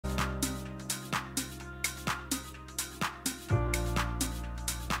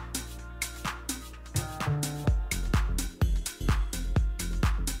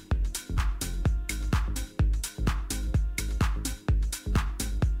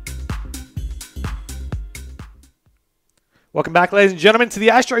Welcome back, ladies and gentlemen, to the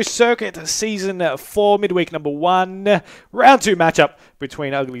ASTRO Circuit Season 4 Midweek number 1. Round 2 matchup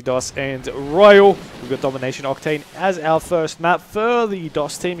between Ugly DOS and Royal. We've got Domination Octane as our first map. For the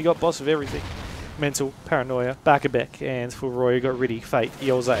DOS team, you got Boss of Everything, Mental, Paranoia, Back-a-Beck, and for Royal, you got Riddy, Fate,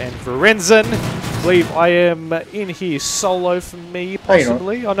 Yelza, and Verenzen. I believe I am in here solo for me,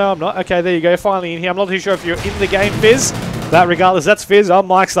 possibly. Oh, no, I'm not. Okay, there you go. Finally in here. I'm not too sure if you're in the game, Phizz. But regardless, that's Phizz. I'm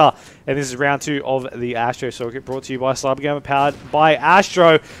Myksta. And this is round 2 of the ASTRO Circuit, brought to you by CyberGamer, powered by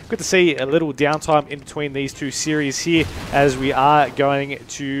ASTRO. Good to see a little downtime in between these two series here, as we are going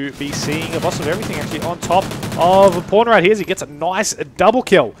to be seeing a Boss of Everything actually on top of a Pawn right here, as he gets a nice double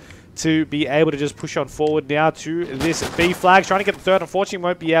kill to be able to just push on forward now to this B flag. Trying to get the third, unfortunately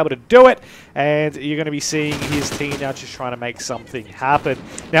won't be able to do it. And you're going to be seeing his team now just trying to make something happen.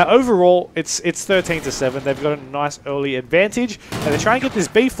 Now overall, it's 13-7. They've got a nice early advantage. And they're trying to get this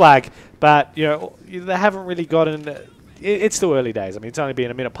B flag, but you know, they haven't really gotten... It's still early days. I mean, it's only been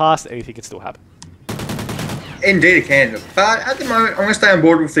a minute past. Anything can still happen. Indeed it can. But at the moment, I'm going to stay on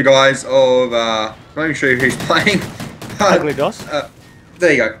board with the guys of... I'm not even sure who's playing. Ugly DOS.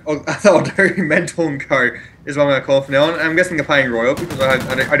 There you go. I'll do Mental and Co. is what I'm going to call for now on. I'm guessing they're playing Royal because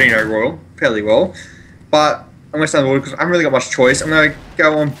I do know Royal fairly well. But I'm going to stay on board because I haven't really got much choice. I'm going to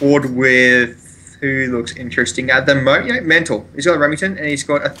go on board with who looks interesting at the moment. You know, Mental. He's got a Remington and he's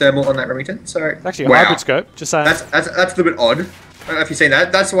got a thermal on that Remington. So it's actually a hybrid scope. Just saying. That's a little bit odd. I don't know if you've seen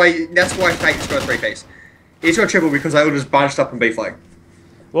that. That's why Fate's got a 3-piece. He's got a triple because they all just bunched up in B flag.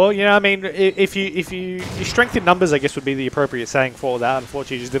 Well, you know, I mean, if you strength in numbers, I guess would be the appropriate saying for that.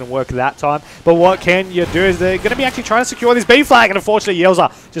 Unfortunately, it just didn't work that time. But what can you do is they're going to be actually trying to secure this B flag, and unfortunately,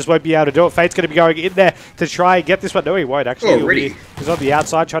 Yelza just won't be able to do it. Fate's going to be going in there to try and get this one. No, he won't, actually. He's on the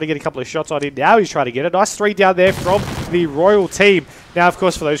outside, trying to get a couple of shots on him. Now he's trying to get a nice 3 down there from the Royal team. Now, of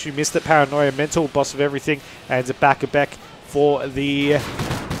course, for those who missed it, Paranoia, Mental, Boss of Everything, and Back-a-Beck for the...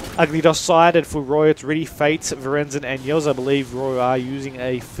 Ugly DOS side, and for Roy, it's Riddy, Fate, Verenzen, and Yelza. I believe Roy are using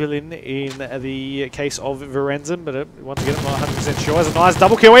a fill-in the case of Verenzen, but once again, I'm not 100% sure. It's a nice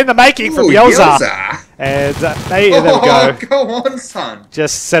double kill in the making from Yelza. And there we go. Go on, son.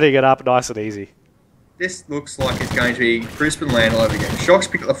 Just setting it up nice and easy. This looks like it's going to be Brisbane land all over again. Shock's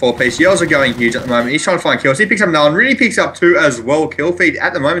picked up the 4-piece. Yelza going huge at the moment. He's trying to find kills. He picks up Null, and Riddy picks up 2 as well. Kill feed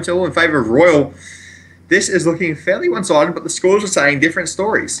at the moment, it's all in favour of Royal. This is looking fairly one-sided, but the scores are saying different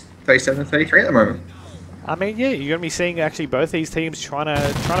stories. 37-33 at the moment. I mean, yeah, you're going to be seeing actually both these teams trying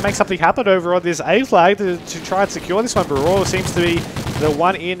to make something happen over on this A flag to try and secure this one. But Royal seems to be the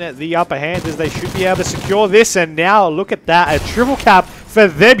one in the upper hand, as they should be able to secure this. And now look at that, a triple cap for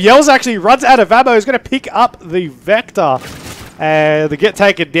them. Yells actually runs out of ammo. He's going to pick up the Vector. The get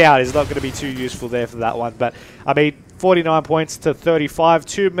taken down is not going to be too useful there for that one. But, I mean, 49 points to 35,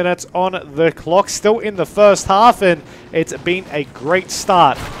 2 minutes on the clock, still in the first half, and it's been a great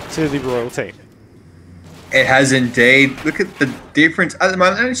start to the Royal team. It has indeed. Look at the difference at the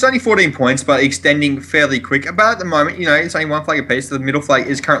moment. It's only 14 points, but extending fairly quick. But at the moment, you know, it's only 1 flag apiece. The middle flag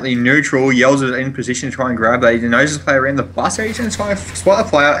is currently neutral. Yells is in position to try and grab that. He knows his player around the bus. He's going to try and spot the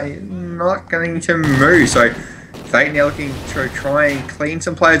player, and he's not going to move. So Fate now looking to try and clean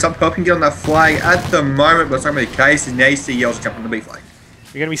some players up, helping get on that flag at the moment, but it's not really the case. Now you see Yells jump on the B flag.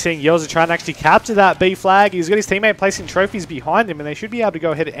 You're going to be seeing Yelza trying to actually capture that B flag. He's got his teammate placing trophies behind him, and they should be able to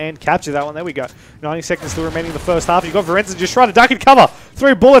go ahead and capture that one. There we go. 90 seconds still remaining in the first half. You've got Verenzen just trying to duck and cover.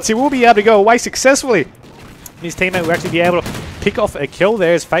 3 bullets. He will be able to go away successfully. His teammate will actually be able to pick off a kill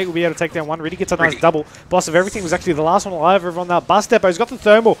there, as Fate will be able to take down one. Riddy gets a nice double. Boss of Everything was actually the last one alive over on that bus depot. He's got the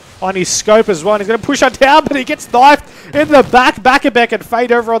thermal on his scope as well. He's going to push her down, but he gets knifed in the back. Back-a-beck and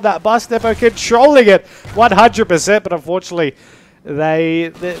Fate over on that bus depot, controlling it 100%, but unfortunately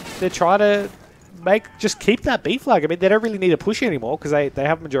they're trying to just keep that B flag. I mean, they don't really need to push anymore because they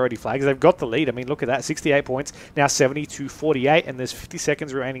have majority flags. They've got the lead. I mean, look at that, 68 points, now 70-48, and there's 50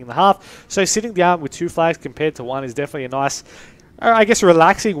 seconds remaining in the half. So sitting down with 2 flags compared to 1 is definitely a nice, I guess,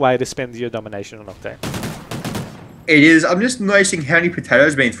 relaxing way to spend your domination on Octane. It is. I'm just noticing how many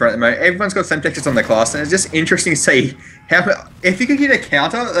potatoes being thrown at the moment. Everyone's got Semtexes on their class, and it's just interesting to see how. If you could get a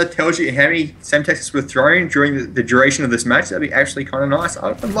counter that tells you how many Semtexes were thrown during the duration of this match, that'd be actually kind of nice.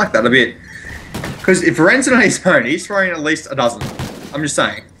 I'd like that a bit. Because if Verenzen on his own, he's throwing at least a dozen. I'm just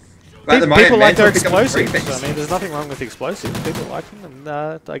saying. People like their explosives. I mean, there's nothing wrong with explosives. People like them, and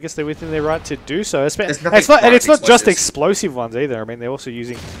I guess they're within their right to do so. It's not just explosive ones either. I mean, they're also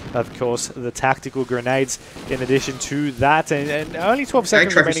using, of course, the tactical grenades in addition to that. And only 12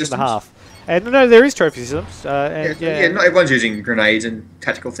 seconds remaining in the half. And no, there is trophy systems. And yeah, not everyone's using grenades and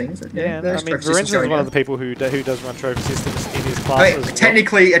tactical things. Yeah, I mean, Lorenzo's one of the people who does run trophy systems in his class. I mean,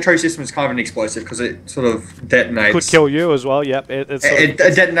 technically, a trophy system is kind of an explosive because it sort of detonates. Could kill you as well. Yep, it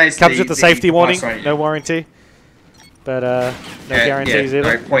detonates. Comes with the safety warning, no warranty, but no guarantees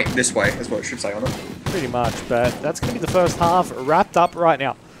either. No, point this way. That's what it should say on it. Pretty much, but that's going to be the first half wrapped up right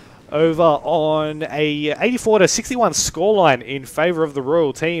now. Over on a 84-61 scoreline in favour of the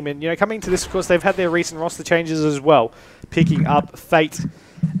Royal team. And, coming to this, of course, they've had their recent roster changes as well, picking up Fate.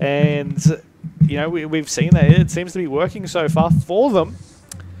 And, we've seen that it seems to be working so far for them.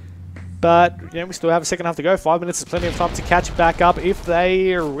 But, we still have a second half to go. 5 minutes is plenty of time to catch back up if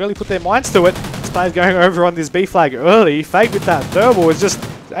they really put their minds to it. This player's going over on this B flag early. Fate with that thermal is just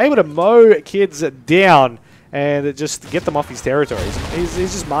able to mow kids down and just get them off his territories. He's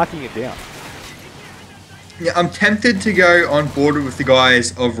just marking it down. Yeah, I'm tempted to go on board with the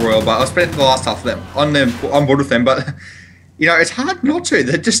guys of Royal, but I spent the last half of them on board with them. But it's hard not to.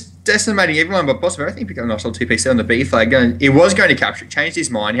 They're just decimating everyone. But Boss of everything picked up a nice little TPC on the B flag. He was going to capture it, changed his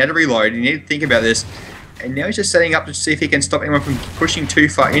mind. He had to reload. He needed to think about this. And now he's just setting up to see if he can stop anyone from pushing too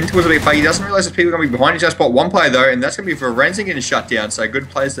far into the B flag. He doesn't realise there's people are going to be behind. He's going to spot one player though, and that's going to be Forensic getting shut down. So good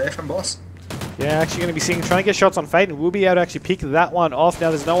plays there from Boss. Yeah, actually going to be trying to get shots on Fate, and we'll be able to actually pick that one off.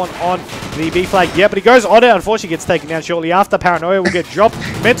 Now there's no one on the B flag yet, but he goes on it. Unfortunately gets taken down shortly after. Paranoia will get dropped.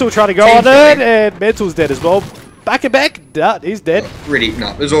 Mental trying to go on it, and Mental's dead as well. Back and back, he's dead. Riddy,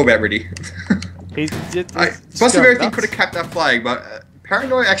 no, it was all about Riddy. Plus everything could have capped that flag, but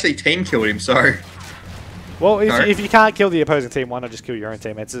Paranoia actually team killed him, so... Well, if you can't kill the opposing team, why not just kill your own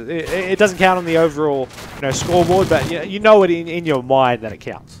team? It doesn't count on the overall scoreboard, but you know it in your mind that it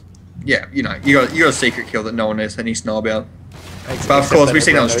counts. Yeah, you got a secret kill that no one has any know about. But of course, we've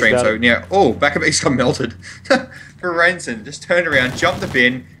seen it on stream, so yeah. Oh, back of it got melted. Forensic just turned around, jumped the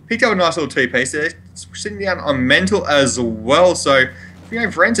bin, picked up a nice little two-piece there, sitting down on Mental as well. So,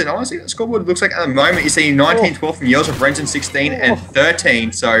 Forensic, honestly, the scoreboard looks like at the moment you're seeing 19-12 from Yells, with Forensic 16 and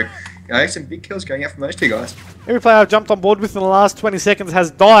 13. So, some big kills going out from those two guys. Every player I've jumped on board with in the last 20 seconds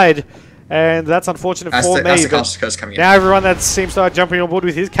has died. And that's unfortunate for me. That's the Counterstrike coming in. Now everyone that seems to be jumping on board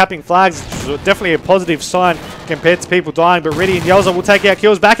with his capping flags is definitely a positive sign compared to people dying. But Riddy and Yelza will take out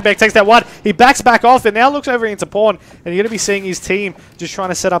kills. Back takes that one. He backs back off and now looks over into Pawn. And you're going to be seeing his team just trying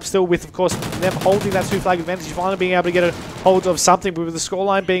to set up still with, of course, them holding that two-flag advantage. Finally being able to get a hold of something. But with the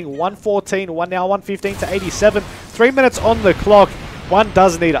scoreline being 114, now 115 to 87. 3 minutes on the clock. One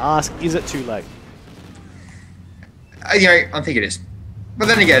does need to ask, is it too late? I think it is. But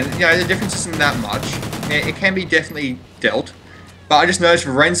then again, the difference isn't that much. It can be definitely dealt. But I just noticed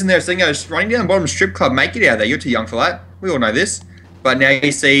Ren's in there, running down the bottom strip club, make it out of there. You're too young for that. We all know this. But now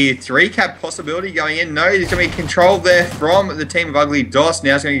you see 3-cap possibility going in. No, he's going to be controlled there from the team of Ugly DOS.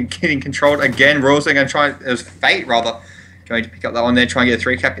 Now it's going to be getting controlled again. Royals are going to try, it was Fate rather, going to pick up that one there, try and get a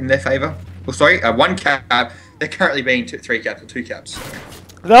 3-cap in their favour. Well, sorry, a 1-cap. They're currently being 3-caps or 2-caps.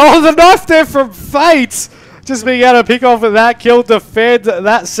 Oh, the knife there from Fate! Just being able to pick off of that kill, defend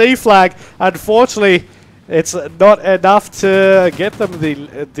that C flag. Unfortunately, it's not enough to get them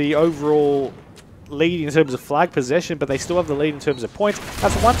the overall lead in terms of flag possession, but they still have the lead in terms of points.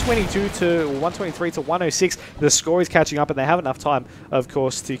 That's 122 to 123 to 106. The score is catching up, and they have enough time, of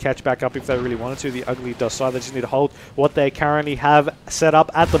course, to catch back up if they really wanted to. The Ugly DOS side, they just need to hold what they currently have set up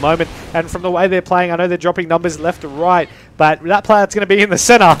at the moment. And from the way they're playing, I know they're dropping numbers left to right, but that player that's going to be in the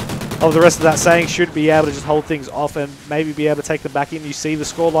center of the rest of that saying should be able to just hold things off and maybe be able to take them back in. You see the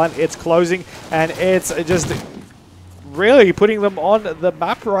scoreline, it's closing, and it's just really putting them on the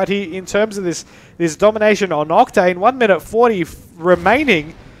map right here in terms of this domination on Octane. 1 minute 40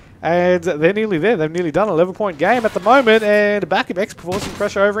 remaining, and they're nearly there. They've nearly done an 11-point game at the moment, and back of X before some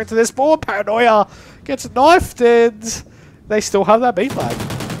pressure over into this board. Paranoia gets knifed, and they still have that B flag.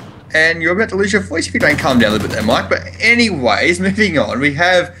 And you're about to lose your voice if you don't calm down a little bit there, Mike. But anyways, moving on, we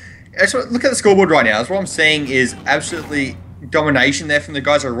have... Look at the scoreboard right now. What I'm seeing is absolutely domination there from the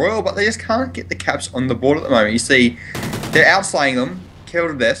guys at Royal, but they just can't get the caps on the board at the moment. You see, they're outslaying them, kill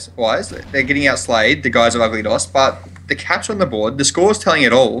to death-wise. They're getting outslayed, the guys of Ugly DOS, but the caps on the board, the score's telling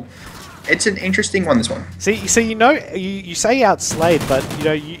it all. It's an interesting one, this one. See, you say outslayed, but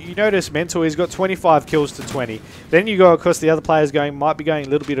you notice Mental has got 25 kills to 20. Then you go, of course, the other players might be going a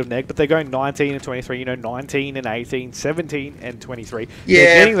little bit of neg, but they're going 19 and 23. 19 and 18, 17 and 23. Yeah,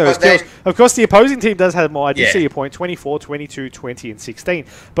 they're getting those kills. Of course, the opposing team does have more. I do see your point: 24, 22, 20, and 16.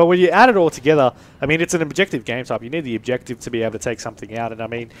 But when you add it all together, I mean, it's an objective game type. You need the objective to be able to take something out. And I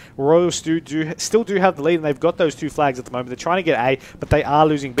mean, Royals still do have the lead, and they've got those 2 flags at the moment. They're trying to get A, but they are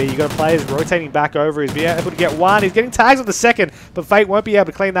losing B. You got players players rotating back over. He's being able to get one. He's getting tags on the second, but Fate won't be able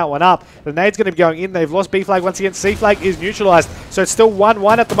to clean that one up. The nade's going to be going in. They've lost B flag once again. C flag is neutralized. So it's still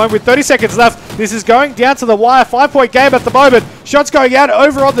 1-1 at the moment with 30 seconds left. This is going down to the wire. 5-point game at the moment. Shots going out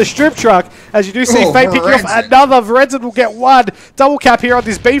over on the strip truck. As you do see Fate picking off another. Varenzen will get one. Double cap here on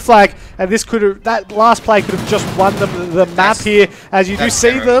this B flag. And this could have, that last play could have just won them the map here. As you do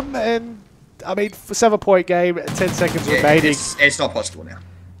see them. And I mean, 7-point game, 10 seconds remaining. It's not possible now.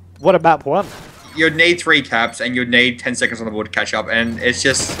 What a map one. You'd need 3 caps and you'd need 10 seconds on the board to catch up, and it's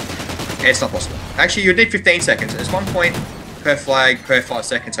not possible. Actually, you'd need 15 seconds. It's 1 point per flag per 5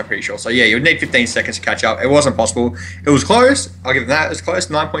 seconds, I'm pretty sure. So yeah, you'd need 15 seconds to catch up. It wasn't possible. It was close. I'll give them that. It was close.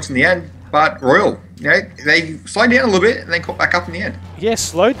 9 points in the end. But Royal, you know, they slowed down a little bit and then caught back up in the end. Yeah,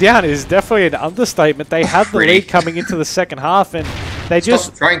 slowed down is definitely an understatement. They had the lead coming into the second half, and they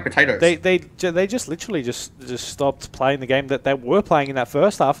just throwing potatoes. They just literally just stopped playing the game that they were playing in that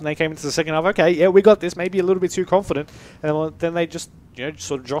first half, and they came into the second half. Okay, yeah, we got this. Maybe a little bit too confident, and then they just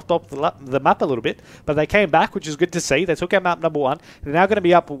sort of dropped off the map a little bit. But they came back, which is good to see. They took out map number 1. They're now going to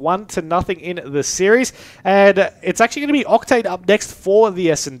be up 1-0 in the series, and it's actually going to be Octane up next for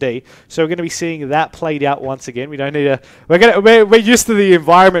the S&D. So we're going to be seeing that played out once again. We don't need to. We're used to the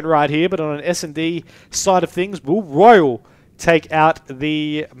environment right here, but on an S&D side of things, will Royal take out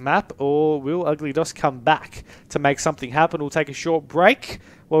the map, or will Ugly Doss come back to make something happen? We'll take a short break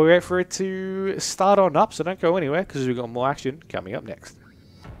while we wait for it to start on up, so don't go anywhere because we've got more action coming up next.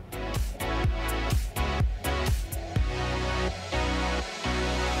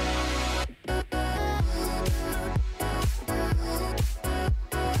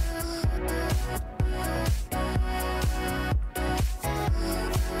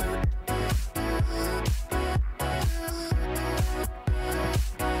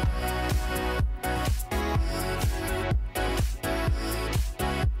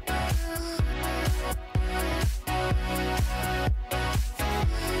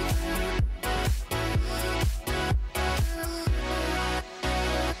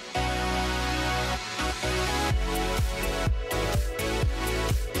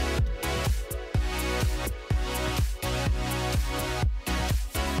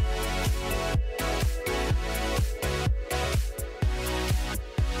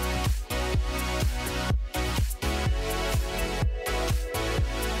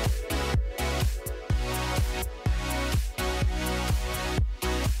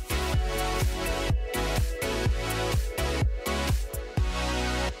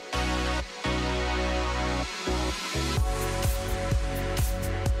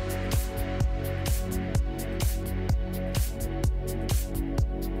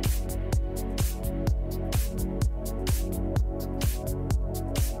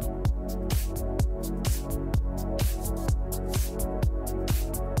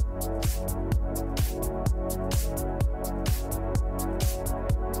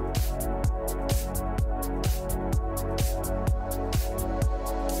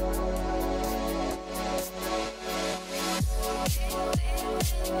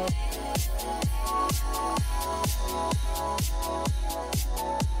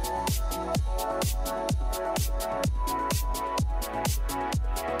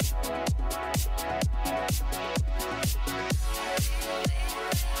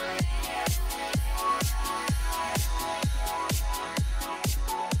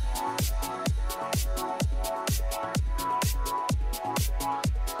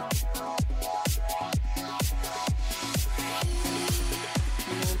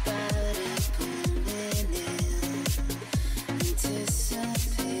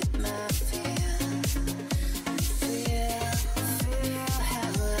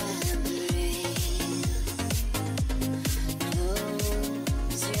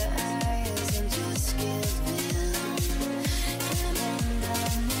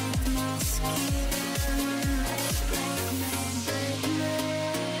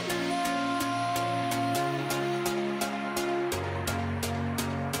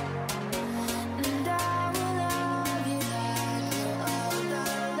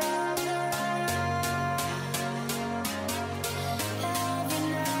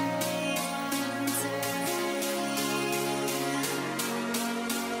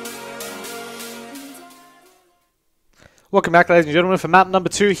 Welcome back, ladies and gentlemen, for map number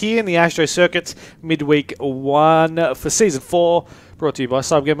 2 here in the ASTRO Circuit, Midweek 1 for Season 4. Brought to you by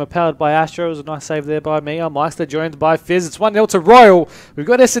CyberGamer, powered by ASTRO. It was a nice save there by me. I'm Myksta, joined by Phizz. It's 1-0 to Royal. We've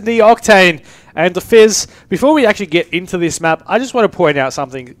got S&D, Octane, and the Phizz. Before we actually get into this map, I just want to point out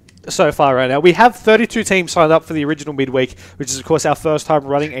something so far right now. We have 32 teams signed up for the original Midweek, which is, of course, our first time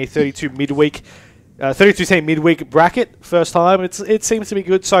running a 32 Midweek. 32 team midweek bracket, first time. It seems to be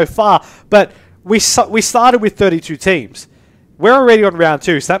good so far, but we started with 32 teams. We're already on round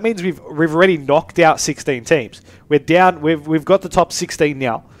 2, so that means we've already knocked out 16 teams. We're down. We've got the top 16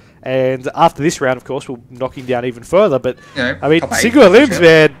 now, and after this round, of course, we're knocking down even further. But I mean, single elims,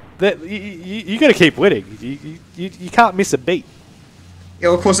 man, you got to keep winning. You can't miss a beat. Yeah,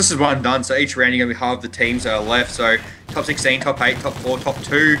 well, of course, this is one and done. So each round you're going to be half the teams that are left. So top 16, top 8, top 4, top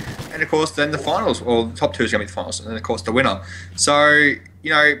 2, and of course then the finals. Or top 2 is going to be the finals, and then of course the winner. So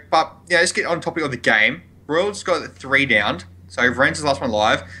but let's get on topic of the game. Royal's got 3 down. So Ren's the last one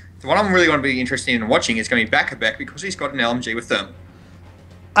live. The one I'm really going to be interested in watching is going to be back-to-back because he's got an LMG with them.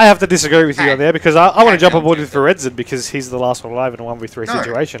 I have to disagree with you on there because I want to jump on board with Ferentzen because he's the last one alive in a 1v3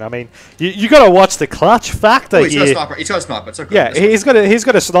 situation. I mean, you got to watch the clutch factor here. He's got a sniper. It's okay. Yeah, he's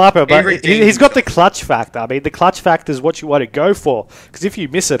got a sniper, but he's got the clutch factor. I mean, the clutch factor is what you want to go for because if you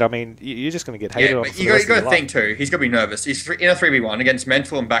miss it, I mean, you're just going to get hated on. But you got to think too. He's got to be nervous. He's in a 3v1 against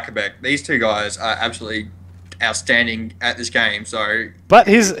Mental and Back-to-Back. These two guys are absolutely outstanding at this game. So, but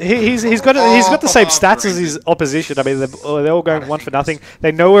he's got the same stats as his opposition. I mean, they're all going 1 for nothing.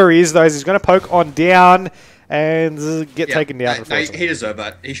 They know where he is, though. He's going to poke on down and get taken down. No, he deserved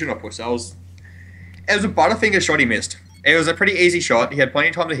that. He should not push. It was a Butterfinger shot he missed. It was a pretty easy shot. He had plenty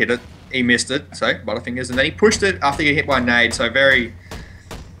of time to hit it. He missed it. So Butterfingers, and then he pushed it after getting hit by a nade. So very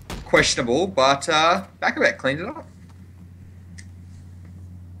questionable. But Back-to-Back cleaned it up.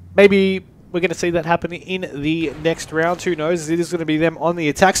 Maybe we're going to see that happen in the next round. Who knows? It is going to be them on the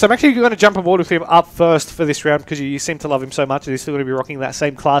attack. So I'm actually going to jump on board with him up first for this round because you seem to love him so much. He's still going to be rocking that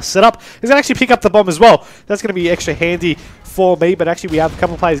same class setup. He's going to actually pick up the bomb as well. That's going to be extra handy for me, but actually we have a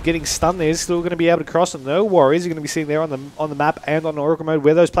couple of players getting stunned there. He's still going to be able to cross, and no worries. You're going to be seeing there on the map and on Oracle mode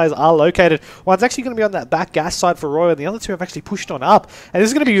where those players are located. One's actually going to be on that back gas side for Roy, and the other two have actually pushed on up. And this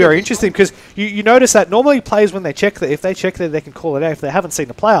is going to be very interesting because you notice that normally players, when they check that, if they check there, they can call it out. If they haven't seen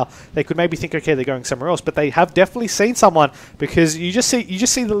a player, they could maybe think, okay, they're going somewhere else, but they have definitely seen someone because you just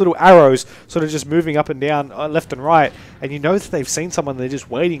see the little arrows sort of just moving up and down, left and right, and you know that they've seen someone. They're just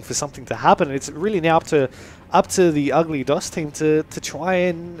waiting for something to happen. And it's really now up to the Ugly DOS team to try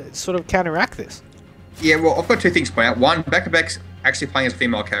and sort of counteract this. Yeah, well, I've got 2 things to point out. One, Back-to-Back's actually playing as a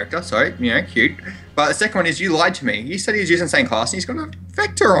female character, so, cute. But the second one is you lied to me. You said he was using the same class and he's got a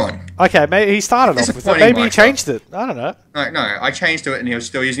Vector on. Okay, maybe he started off with it. Maybe he changed it. I don't know. No, I changed to it and he was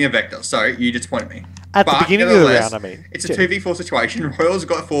still using a Vector, so you disappointed me. At the beginning of the round, I mean. It's a 2v4 situation. Royal's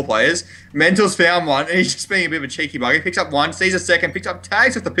got 4 players. Mental's found one, and he's just being a bit of a cheeky bug. He picks up one, sees a second, picks up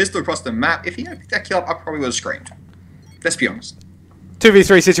tags with the pistol across the map. If he hadn't picked that kill up, I probably would have screamed. Let's be honest.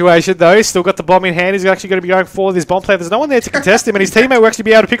 2v3 situation though. He's still got the bomb in hand. He's actually going to be going for this bomb play. There's no one there to contest him, and his teammate will actually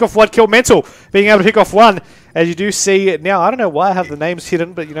be able to pick off one kill. Mental being able to pick off one. As you do see now, I don't know why I have the names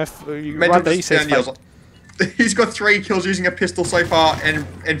hidden, but right there, he says he's got 3 kills using a pistol so far, and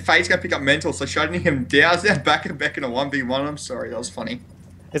Fate's going to pick up Mental, so shutting him down. Is that Back-to-Back in a 1v1? I'm sorry, that was funny.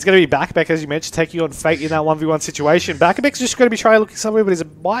 It's going to be Back-to-Back, as you mentioned, taking on Fate in that 1v1 situation. Back-to-Back's just going to be trying to look somewhere, but is a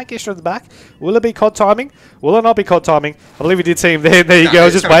might extra at the back. Will it be COD timing? Will it not be COD timing? I believe we did see him there. There you go,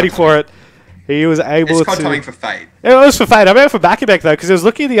 just waiting for it. He was able to... It's COD timing for Fate. It was for Fate. I meant for Back-to-Back, though, because he was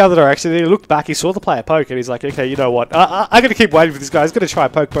looking in the other direction. He looked back, he saw the player poke, and he's like, okay, you know what? I'm going to keep waiting for this guy. He's going to try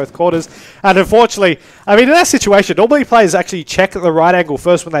and poke both corners. And unfortunately, I mean, in that situation, normally players actually check the right angle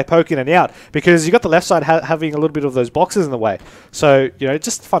first when they poke in and out, because you got the left side having a little bit of those boxes in the way. So,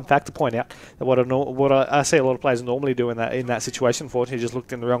 just a fun fact to point out that what I see a lot of players normally do in that situation. Unfortunately, just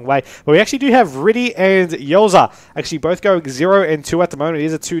looked in the wrong way. But we actually do have Riddy and Yelza actually both going 0 and 2 at the moment. It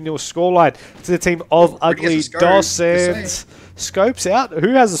is a 2-0 scoreline to the team of Ugly DOS, and Scopes out. Who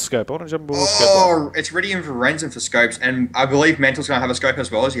has a scope? I want to jump on scope. It's Riddy and Ferentzen for scopes, and I believe Mental's going to have a scope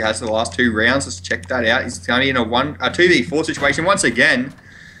as well as he has for the last 2 rounds. Let's check that out. He's going to be in a 2v4 situation once again.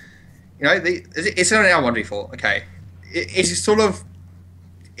 It's not an L1v4. Okay, it's sort of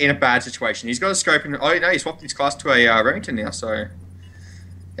in a bad situation. He's got a scope, and he swapped his class to a Remington now. So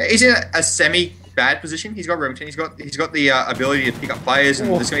he's in a semi-bad position. He's got Remington. He's got the ability to pick up players, and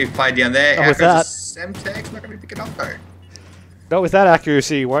there's going to be a player down there. Not with that. Semtech's not going to pick it up though. Not with that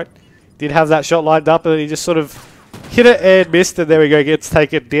accuracy, he won't. Did have that shot lined up, and he just sort of hit it and missed, and there we go, gets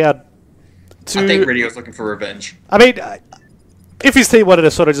taken down. I think Riddy was looking for revenge. I mean, if his team wanted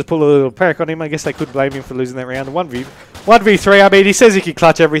to sort of just pull a little prank on him, I guess they could blame him for losing that round. 1v3, I mean, he says he can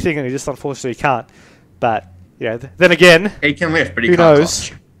clutch everything, and he just unfortunately can't. But, then again... He can lift, but he can't knows?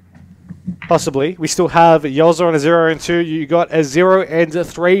 Clutch. Possibly. We still have Yelza on a 0 and 2. You got a 0 and a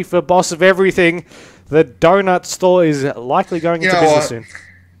 3 for Boss of Everything. The donut store is likely going into business soon.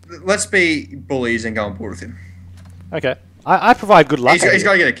 Let's be bullies and go on board with him. Okay. I provide good luck. He's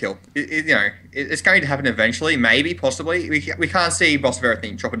got to get a kill. It's going to happen eventually, maybe, possibly. We can't see Boss of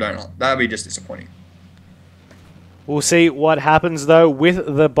Everything drop a donut. That would be just disappointing. We'll see what happens, though,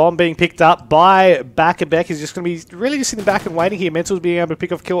 with the bomb being picked up by Beck. He's just going to be really just sitting back and waiting here. Mental's being able to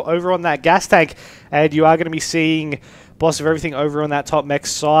pick off kill over on that gas tank. And you are going to be seeing Boss of Everything over on that top mech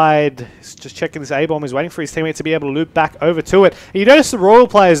side. He's just checking this A-bomb. He's waiting for his teammate to be able to loop back over to it. And you notice the Royal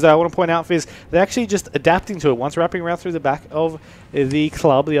players, though, I want to point out, Phizz, they're actually just adapting to it. One's wrapping around through the back of the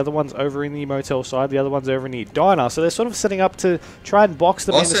club. The other one's over in the motel side. The other one's over in the diner. So they're sort of setting up to try and box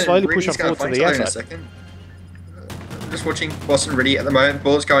them in and slowly push on forward to the outside. Just watching Boston Ready at the moment.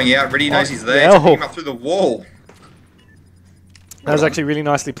 Ball's going out. Ready knows he's there. Taking him up through the wall. That was actually really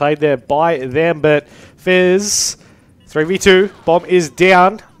nicely played there by them. But Phizz, 3v2. Bomb is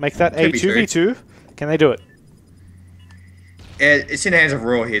down. Make that a 2v2. Can they do it? It's in the hands of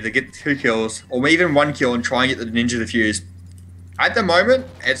Royal here to get 2 kills, or even 1 kill, and try and get the Ninja defuse. At the moment,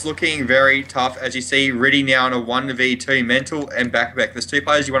 it's looking very tough. As you see, Ready now in a 1v2. Mental and Back. There's 2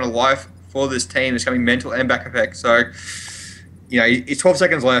 players you want to life for this team. It's coming Mental and Back. So, you know, it's 12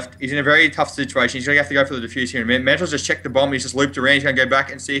 seconds left. He's in a very tough situation. He's going to have to go for the defuse here in a minute. Mental's just checked the bomb. He's just looped around. He's going to go back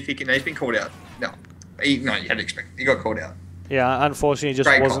and see if he can... He's been called out. No, you had to expect. He got called out. Yeah, unfortunately, he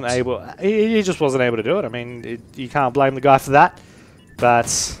just wasn't able... He just wasn't able to do it. I mean, you can't blame the guy for that.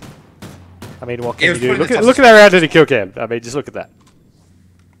 But, I mean, what can you do? Look at that round in the kill cam. I mean, just look at that.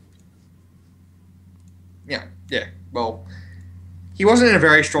 Yeah. Well... He wasn't in a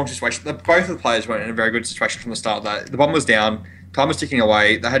very strong situation. Both of the players weren't in a very good situation from the start. The bomb was down, time was ticking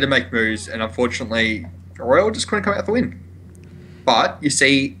away, they had to make moves, and unfortunately, Royal just couldn't come out with the win. But you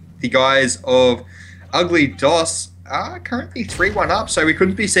see, the guys of Ugly DOS are currently 3-1 up, so we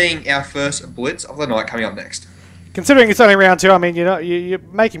could be seeing our first blitz of the night coming up next. Considering it's only round 2, I mean, you're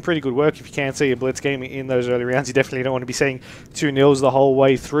making pretty good work if you can see a blitz game in those early rounds. You definitely don't want to be seeing 2-0s the whole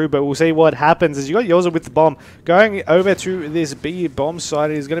way through, but we'll see what happens. As you got Yoza with the bomb going over to this B bomb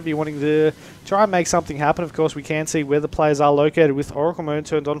side, he's going to be wanting to try and make something happen. Of course, we can see where the players are located with Oracle Mode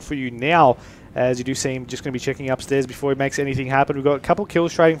turned on for you now. As you do see him just going to be checking upstairs before he makes anything happen. We've got a couple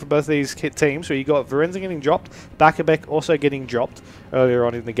kills trading for both of these teams. So you got Varenza getting dropped, Back also getting dropped earlier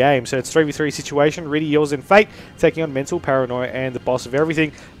on in the game. So it's 3v3 situation. Really Yoza and Fate taking on Mental, Paranoia, and the Boss of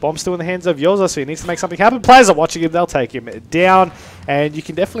Everything. Bomb still in the hands of Yoza, so he needs to make something happen. Players are watching him. They'll take him down. And you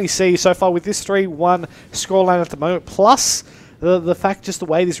can definitely see so far with this 3-1 scoreline at the moment, plus the fact just the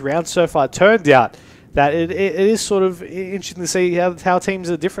way this round so far turned out, that it is sort of interesting to see how teams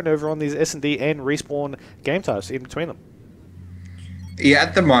are different over on these S&D and Respawn game types in between them. Yeah,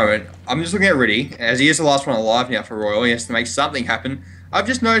 at the moment, I'm just looking at Riddy, as he is the last one alive now for Royal. He has to make something happen. I've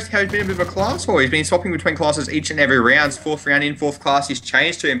just noticed how he's been a bit of a class war. He's been swapping between classes each and every round. 4th round in, 4th class, he's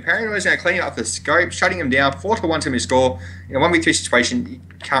changed to him. Paranoia's going to clean up the scope, shutting him down. 4-1 to his score. In a 1v3 situation, you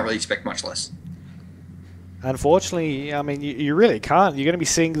can't really expect much less. Unfortunately, I mean, you really can't. You're going to be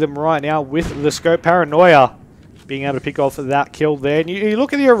seeing them right now with the scope. Paranoia being able to pick off that kill there. And you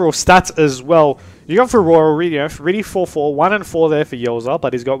look at the overall stats as well. You got for Royal, really 4-4, 1-4 there for Yoza,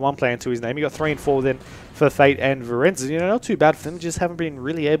 but he's got 1 player to his name. You got 3-4 then for Fate and Varenza. You know, not too bad for them, just haven't been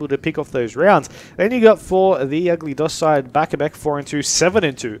really able to pick off those rounds. Then you got for the Ugly DOS side, Back 4-2,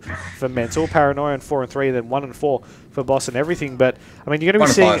 7-2 for Mental, Paranoia and 4-3, then 1-4 for Boss and Everything. But I mean, you're going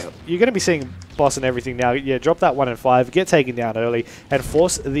to be seeing Boss and Everything now. Yeah, drop that 1-5, get taken down early, and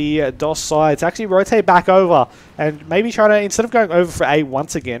force the DOS side to actually rotate back over and maybe try to, instead of going over for A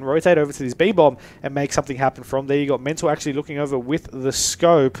once again, rotate over to this B bomb and make something happen from there. You got Mental actually looking over with the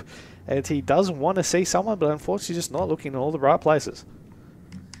scope, and he does want to see someone, but unfortunately just not looking in all the right places.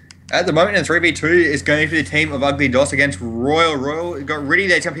 At the moment, in 3v2 is going to be the team of Ugly DOS against Royal. Royal got Ready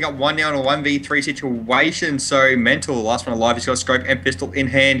there to pick up 1 now in a 1v3 situation. So Mental, last one alive, he's got a scope and pistol in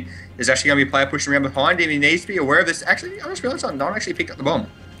hand. There's actually going to be a player pushing around behind him. He needs to be aware of this. Actually, I just realized no one actually picked up the bomb.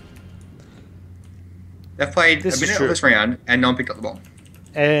 They've played a minute of this round and no one picked up the bomb.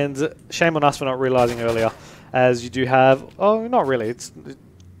 And shame on us for not realizing earlier, as you do have... Oh, not really. It's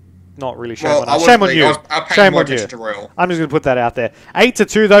not really shame on us. Shame on you. Shame on you. I'm just going to put that out there.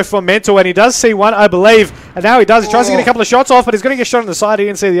 8-2 though for Mental, and he does see one, I believe. And now he does. He tries to get a couple of shots off, but he's going to get shot on the side. He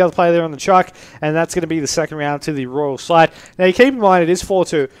didn't see the other player there on the truck, and that's going to be the second round to the Royal side. Now, you keep in mind it is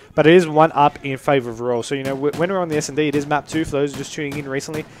 4-2, but it is 1 up in favour of Royal. So, you know, when we're on the S&D, it is map 2 for those just tuning in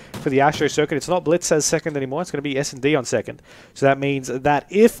recently for the ASTRO circuit. It's not Blitz as second anymore. It's going to be S&D on second. So that means that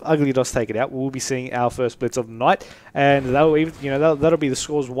if Ugly DOS take it out, we'll be seeing our first Blitz of the night, and that'll even, you know, that'll be the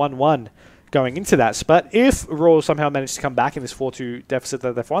scores 1-1 going into that. But if Royal somehow manage to come back in this 4-2 deficit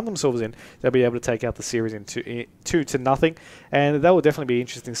that they find themselves in, they'll be able to take out the series in 2-0. And that will definitely be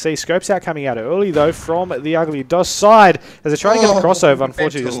interesting to see. Scopes out coming out early, though, from the Ugly DOS side. As they're trying to get the crossover,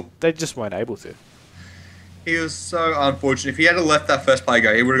 unfortunately, they just weren't able to. He was so unfortunate. If he had left that first play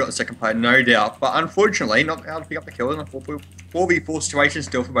go, he would have got the second play, no doubt. But unfortunately, not able to pick up the kill in a 4v4 situation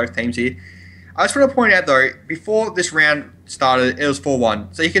still for both teams here. I just want to point out, though, before this round started, it was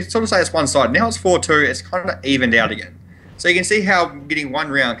 4-1. So you can sort of say it's one side. Now it's 4-2. It's kind of evened out again. So you can see how getting one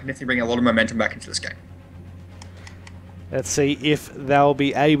round can definitely bring a lot of momentum back into this game. Let's see if they'll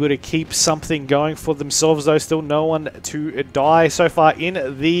be able to keep something going for themselves, though. Still no one to die so far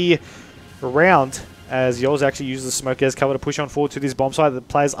in the round, as Yols actually uses the smoke as cover to push on forward to this bomb site. The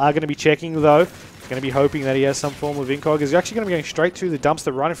players are going to be checking, though. Going to be hoping that he has some form of incog. He's actually going to be going straight to the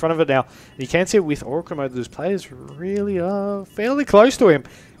dumpster right in front of it now. And you can see with Oracle mode, those players really are fairly close to him.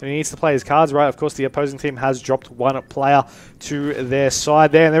 And he needs to play his cards right. Of course, the opposing team has dropped one player to their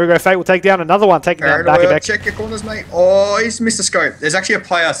side there. And there we go. Fate will take down another one. Taking down back. Check your corners, mate. Oh, he's missed the scope. There's actually a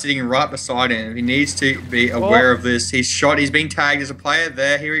player sitting right beside him. He needs to be aware of this. He's shot. He's been tagged as a player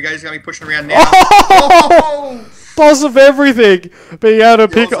there. Here he goes. He's going to be pushing around now. Oh! Boss of everything, being able to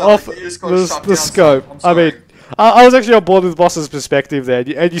pick off the scope. I mean, I was actually on board with Boss's perspective there,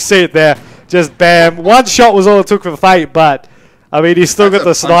 and you see it there. Just bam. One shot was all it took for Fate, but, I mean, he still got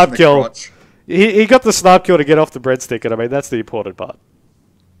the snipe kill. He got the snipe kill to get off the breadstick, and I mean, that's the important part.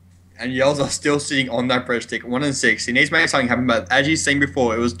 And Yells are still sitting on that breadstick, 1-6. He needs to make something happen, but as you've seen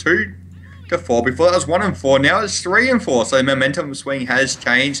before, it was 2-4. Before that was 1-4. Now it's 3-4. So the momentum swing has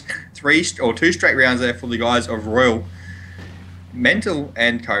changed. 2 straight rounds there for the guys of Royal. Mental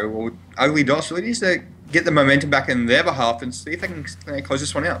and Co. Or Ugly DOS really needs to get the momentum back in their behalf and see if they can close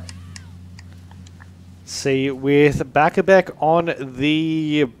this one out. See, with Bakabek on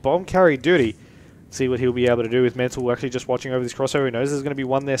the bomb carry duty, see what he'll be able to do with Mental. Actually just watching over this crossover. He knows there's going to be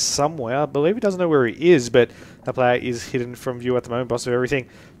one there somewhere. I believe he doesn't know where he is, but that player is hidden from view at the moment. Boss of everything,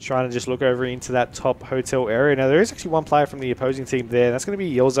 trying to just look over into that top hotel area. Now, there is actually one player from the opposing team there. That's going to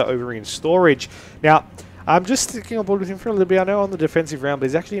be Yelza over in storage. Now, I'm just sticking on board with him for a little bit. I know on the defensive round, but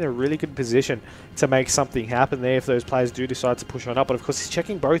he's actually in a really good position to make something happen there if those players do decide to push on up. But of course, he's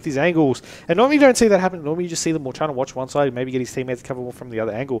checking both his angles. And normally you don't see that happen. Normally you just see them more trying to watch one side and maybe get his teammates to cover more from the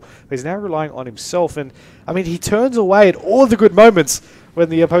other angle. But he's now relying on himself. And, I mean, he turns away at all the good moments when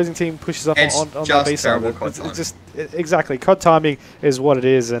the opposing team pushes up on that B side. It's just, exactly, COD timing is what it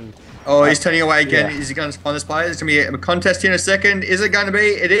is. And oh, he's turning away again. Yeah. Is he going to spawn this player? It's going to be a contest here in a second. Is it going to be?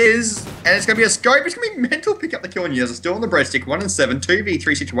 It is. And it's going to be a scope. It's going to be Mental pick up the kill, and Yelza still on the breadstick. 1-7,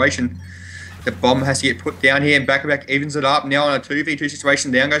 2v3 situation. The bomb has to get put down here, and Bakabek evens it up. Now on a 2v2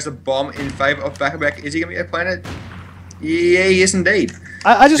 situation, down goes the bomb in favour of Bakabek. Is he going to be a planet? Yeah, he is indeed.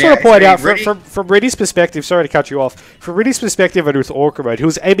 I just want to point out, from Riddy's perspective, sorry to cut you off, from Riddy's perspective and with Orca mode, he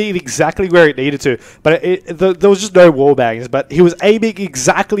was aiming exactly where it needed to, but there was just no wall bangs, but he was aiming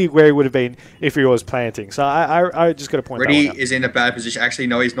exactly where he would have been if he was planting. So I just got to point Riddy that out. is in a bad position. Actually,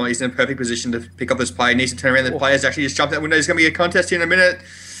 no, he's not. He's in a perfect position to pick up this play. He needs to turn around. The player's actually just jumped that window. There's going to be a contest here in a minute.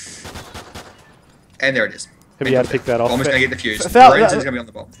 And there it is. He'll be able to pick that off. Bomb's going to get the fuse. Lorenz is going to be on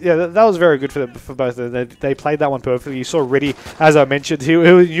the bomb. Yeah, that was very good for both of them. They played that one perfectly. You saw Riddy, as I mentioned, he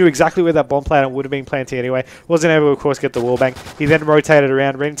knew exactly where that bomb planet would have been planting anyway. Wasn't able to, of course, get the wall bang. He then rotated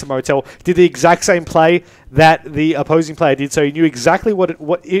around, ran into Motel, did the exact same play that the opposing player did. So he knew exactly what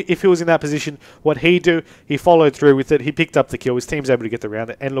if he was in that position, what he'd do. He followed through with it. He picked up the kill. His team's able to get the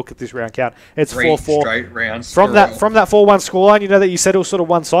round. And look at this round count. It's 4-4. Straight rounds. From that 4-1 scoreline, you know that you said it was sort of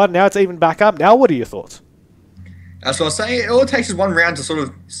one side. Now it's even back up. Now what are your thoughts? That's what I was saying. All it takes is one round to sort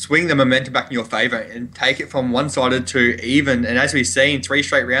of swing the momentum back in your favour and take it from one-sided to even. And as we've seen, 3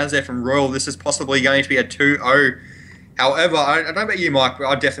 straight rounds there from Royal, this is possibly going to be a 2-0. However, I don't know about you, Mike, but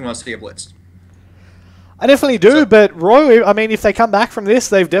I definitely want to see a blitz. I definitely do, but Royal, I mean, if they come back from this,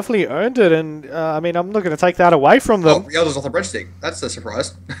 they've definitely earned it. And, I mean, I'm not going to take that away from them. Oh, Yelder's off the breadstick. That's a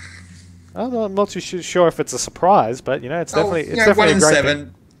surprise. I'm not too sure if it's a surprise, but, you know, it's definitely, it's definitely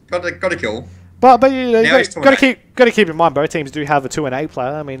 1-7. Got a kill. But you know, you got to keep in mind both teams do have a 2 and 8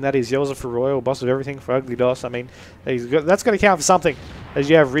 player. I mean, that is Yelza for Royal, boss of everything for Ugly DOS. I mean, that's going to count for something. As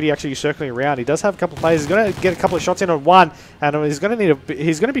you have Riddy actually circling around, he does have a couple of players. He's going to get a couple of shots in on one, and he's going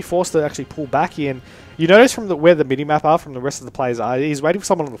to be forced to actually pull back in. You notice from where the mini map are from the rest of the players are. He's waiting for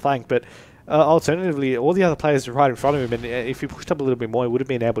someone on the flank, but alternatively, all the other players are right in front of him, and if he pushed up a little bit more, he would have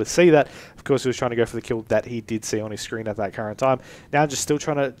been able to see that. Of course, he was trying to go for the kill that he did see on his screen at that current time. Now just still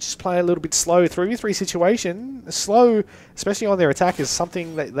trying to play a little bit slow. 3v3 situation, slow, especially on their attack, is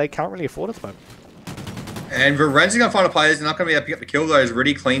something that they can't really afford at the moment. And Varen's going to find a player who's not going to be able to pick up the kill, though, as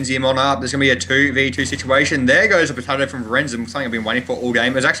Riddy cleans him on up. There's going to be a 2v2 situation. There goes a potato from Varen's, something I've been waiting for all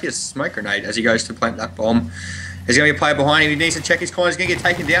game. There's actually a smoke grenade as he goes to plant that bomb. There's going to be a player behind him. He needs to check his corner. He's going to get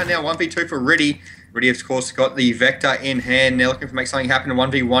taken down now. 1v2 for Riddy. Riddy, of course, got the Vector in hand. Now looking to make something happen.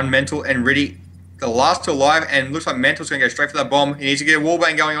 1v1 Mental and Riddy, the last two alive. And looks like Mental's going to go straight for that bomb. He needs to get a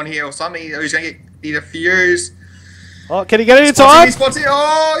wallbang going on here or something. He's going to get the defuse. Oh, can he get it in time? He spots it.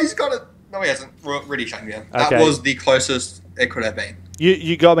 Oh, he's got it. No, he hasn't. Riddy shut him down. Okay. That was the closest it could have been.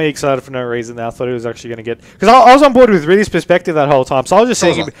 You got me excited for no reason. Now I thought he was actually going to get, because I was on board with Riddy's perspective that whole time. So I was just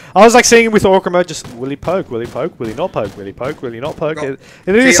seeing him. I was like seeing him with Orc mode. Just will he poke? Will he poke? Will he not poke? Will he poke? Will he not poke? And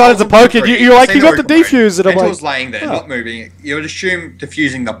then he decided to poke, and you're like, you got the defuse. And I'm like, was laying there, not moving. You would assume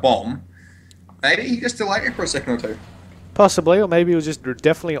defusing the bomb. Maybe he just delayed it for a second or two. Possibly, or maybe it was just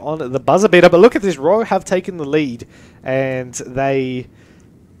definitely on the buzzer beater. But look at this, Royal have taken the lead, and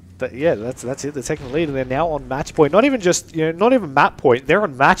yeah, that's it. They're taking the lead, and they're now on match point. Not even just, not even map point. They're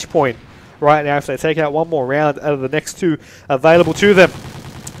on match point right now if they take out one more round out of the next two available to them.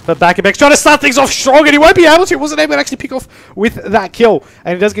 But Back-a-Beck's trying to start things off strong, and he won't be able to. He wasn't able to actually pick off with that kill.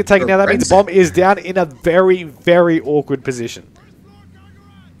 And he does get taken down. That means the bomb is down in a very, very awkward position.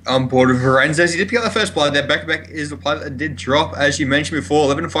 On board with Varenzes. He did pick up the first blood there. Back-a-Beck is the player that did drop, as you mentioned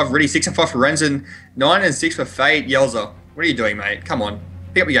before. 11-5 Riddy, 6-5 for Renzen, 9-6 for Fade. Yelza, what are you doing, mate? Come on.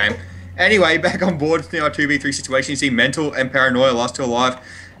 Pick up your game. Anyway, back on board. It's now a 2v3 situation. You see Mental and Paranoia last two alive.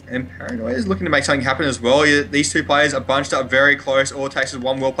 And Paranoia is looking to make something happen as well. These two players are bunched up very close. All it takes is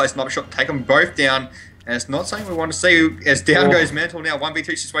one well-placed sniper shot. Take them both down. And it's not something we want to see. As down goes Mental now.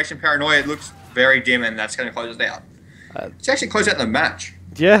 1v3 situation. Paranoia, it looks very dim, and that's going to close it out. It's actually closed out the match.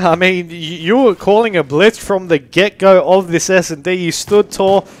 Yeah, I mean, you were calling a blitz from the get-go of this S&D. You stood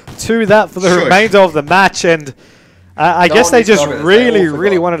tall to that for the remainder of the match, and I guess they just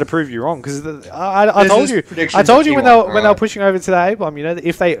really wanted to prove you wrong, because I told you when they were pushing over to the A bomb,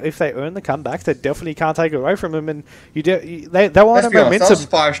 if they earn the comeback, they definitely can't take it away from them, and they want a momentum. That was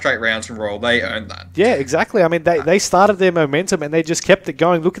 5 straight rounds from Royal. They earned that. Yeah, exactly. I mean, they started their momentum and they just kept it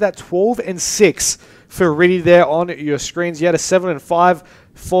going. Look at that, 12-6 for Riddy there on your screens. You had a 7-5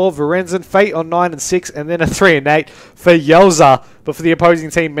 for Varenzen, Fate on 9-6, and then a 3-8 for Yelza. But for the opposing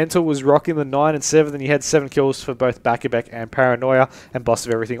team, Mental was rocking the 9-7, and he had 7 kills for both Back-a-Beck and Paranoia, and Boss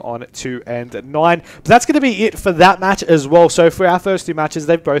of Everything on 2 and 9. But that's going to be it for that match as well. So for our first two matches,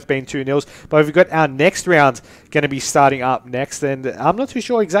 they've both been 2-0. But we've got our next round going to be starting up next, and I'm not too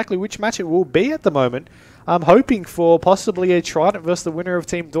sure exactly which match it will be at the moment. I'm hoping for possibly a Trident versus the winner of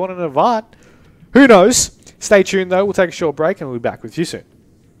Team Dawn and Avant. Who knows? Stay tuned though. We'll take a short break, and we'll be back with you soon.